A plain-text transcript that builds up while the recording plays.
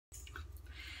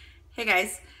Hey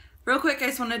guys, real quick I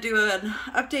just want to do an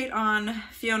update on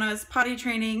Fiona's potty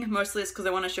training. Mostly it's because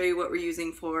I want to show you what we're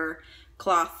using for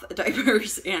cloth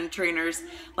diapers and trainers.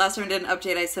 Last time I did an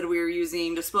update I said we were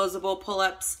using disposable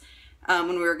pull-ups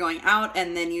when we were going out,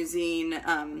 and then using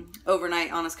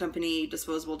overnight Honest Company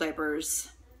disposable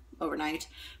diapers overnight.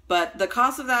 But the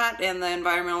cost of that and the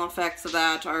environmental effects of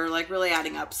that are like really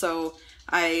adding up. So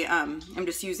I am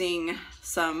just using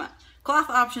some cloth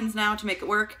options now to make it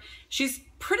work. She's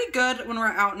pretty good when we're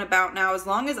out and about now. As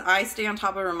long as I stay on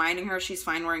top of reminding her, she's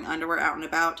fine wearing underwear out and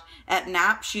about. At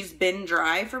nap, she's been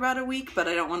dry for about a week, but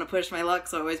I don't want to push my luck,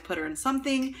 so I always put her in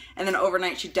something. And then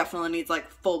overnight, she definitely needs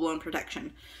like full-blown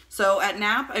protection. So at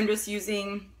nap, I'm just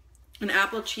using an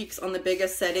apple cheeks on the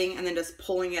biggest setting and then just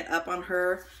pulling it up on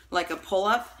her like a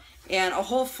pull-up. And a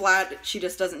whole flat, she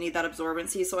just doesn't need that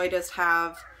absorbency, so I just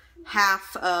have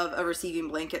half of a receiving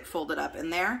blanket folded up in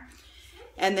there.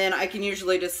 And then I can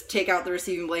usually just take out the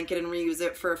receiving blanket and reuse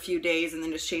it for a few days and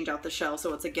then just change out the shell so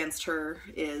what's against her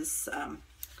is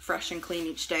fresh and clean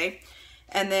each day.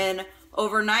 And then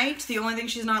overnight, the only thing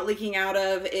she's not leaking out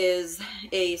of is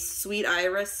a Sweet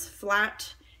Iris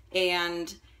flat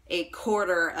and a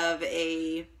quarter of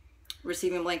a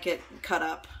receiving blanket cut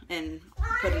up and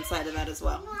put inside of that as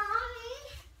well.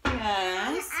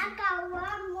 Yes. I got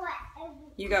one more.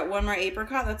 You got one more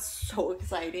apricot? That's so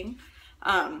exciting.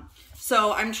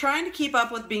 So I'm trying to keep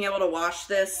up with being able to wash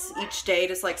this each day,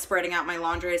 just like spreading out my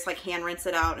laundry. Just like hand rinse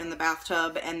it out in the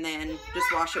bathtub and then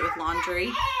just wash it with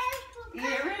laundry. Here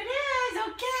it is,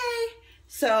 okay.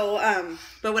 So,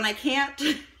 but when I can't,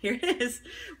 here it is.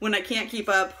 When I can't keep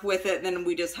up with it, then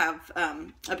we just have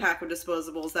a pack of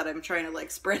disposables that I'm trying to like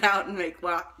spread out and make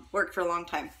work for a long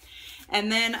time.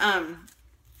 And then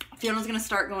Fiona's gonna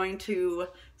start going to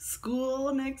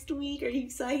school next week. Are you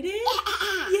excited?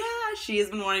 Yeah, she has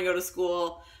been wanting to go to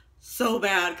school so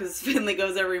bad because Finley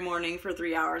goes every morning for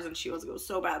 3 hours and she wants to go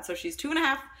so bad. So she's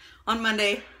 2.5 on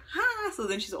Monday. So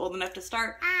then she's old enough to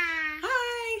start.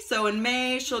 Hi. So in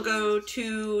May she'll go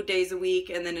 2 days a week,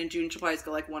 and then in June she'll probably just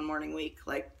go like one morning week,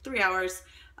 like 3 hours.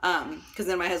 Because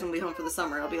then my husband will be home for the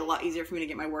summer. It'll be a lot easier for me to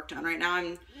get my work done. Right now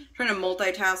I'm trying to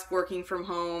multitask working from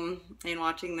home and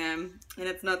watching them, and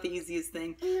it's not the easiest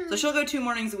thing. So she'll go 2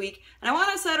 mornings a week, and I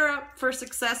want to set her up for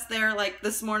success there. Like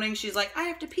this morning she's like, I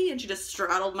have to pee, and she just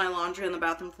straddled my laundry on the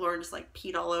bathroom floor and just like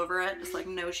peed all over it, just like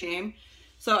no shame.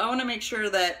 So I want to make sure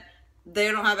that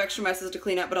they don't have extra messes to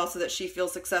clean up, but also that she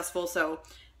feels successful. So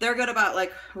they're good about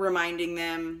like reminding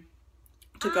them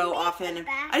to go often.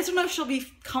 I just don't know if she'll be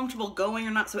comfortable going or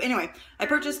not. So anyway, I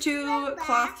purchased 2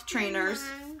 cloth trainers.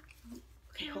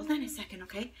 Okay, hold on a second,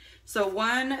 okay? So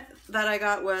one that I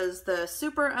got was the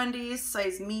Super Undies,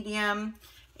 size medium,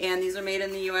 and these are made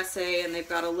in the USA, and they've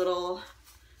got a little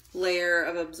layer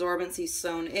of absorbency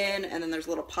sewn in, and then there's a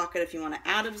little pocket if you want to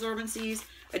add absorbencies.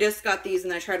 I just got these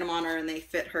and I tried them on her and they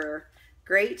fit her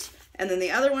great. And then the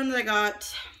other one that I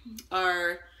got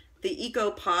are the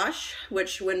Eco Posh,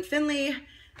 which when Finley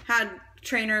had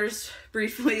trainers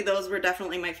briefly, those were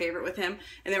definitely my favorite with him,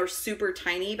 and they were super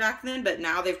tiny back then, but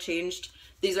now they've changed.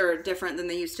 These are different than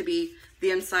they used to be.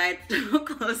 The inside, don't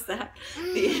close that,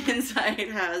 the inside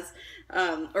has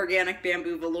organic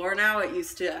bamboo velour now. It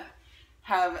used to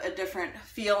have a different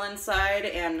feel inside,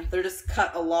 and they're just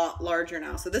cut a lot larger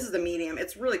now. So this is the medium.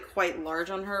 It's really quite large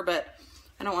on her, but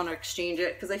I don't want to exchange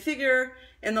it because I figure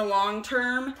in the long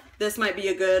term this might be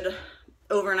a good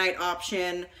overnight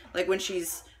option, like when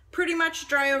she's pretty much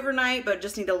dry overnight but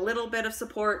just need a little bit of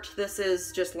support. This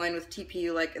is just lined with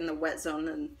TPU like in the wet zone,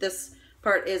 and this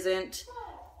part isn't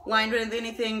lined with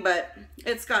anything, but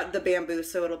it's got the bamboo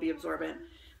so it'll be absorbent.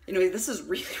 Anyway, this is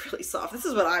really, really soft. This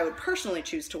is what I would personally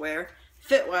choose to wear.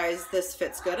 Fit wise, this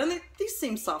fits good, and these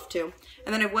seem soft too.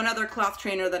 And then I have one other cloth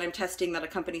trainer that I'm testing that a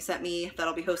company sent me that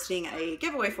I'll be hosting a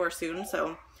giveaway for soon,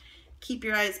 so keep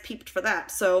your eyes peeped for that.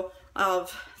 So I'll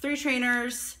have 3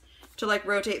 trainers to like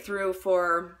rotate through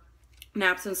for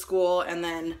naps in school, and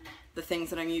then the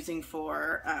things that I'm using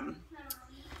for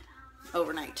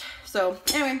overnight. So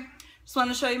anyway, just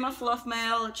wanted to show you my Fluff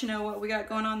mail, let you know what we got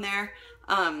going on there.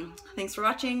 Thanks for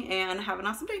watching and have an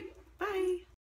awesome day.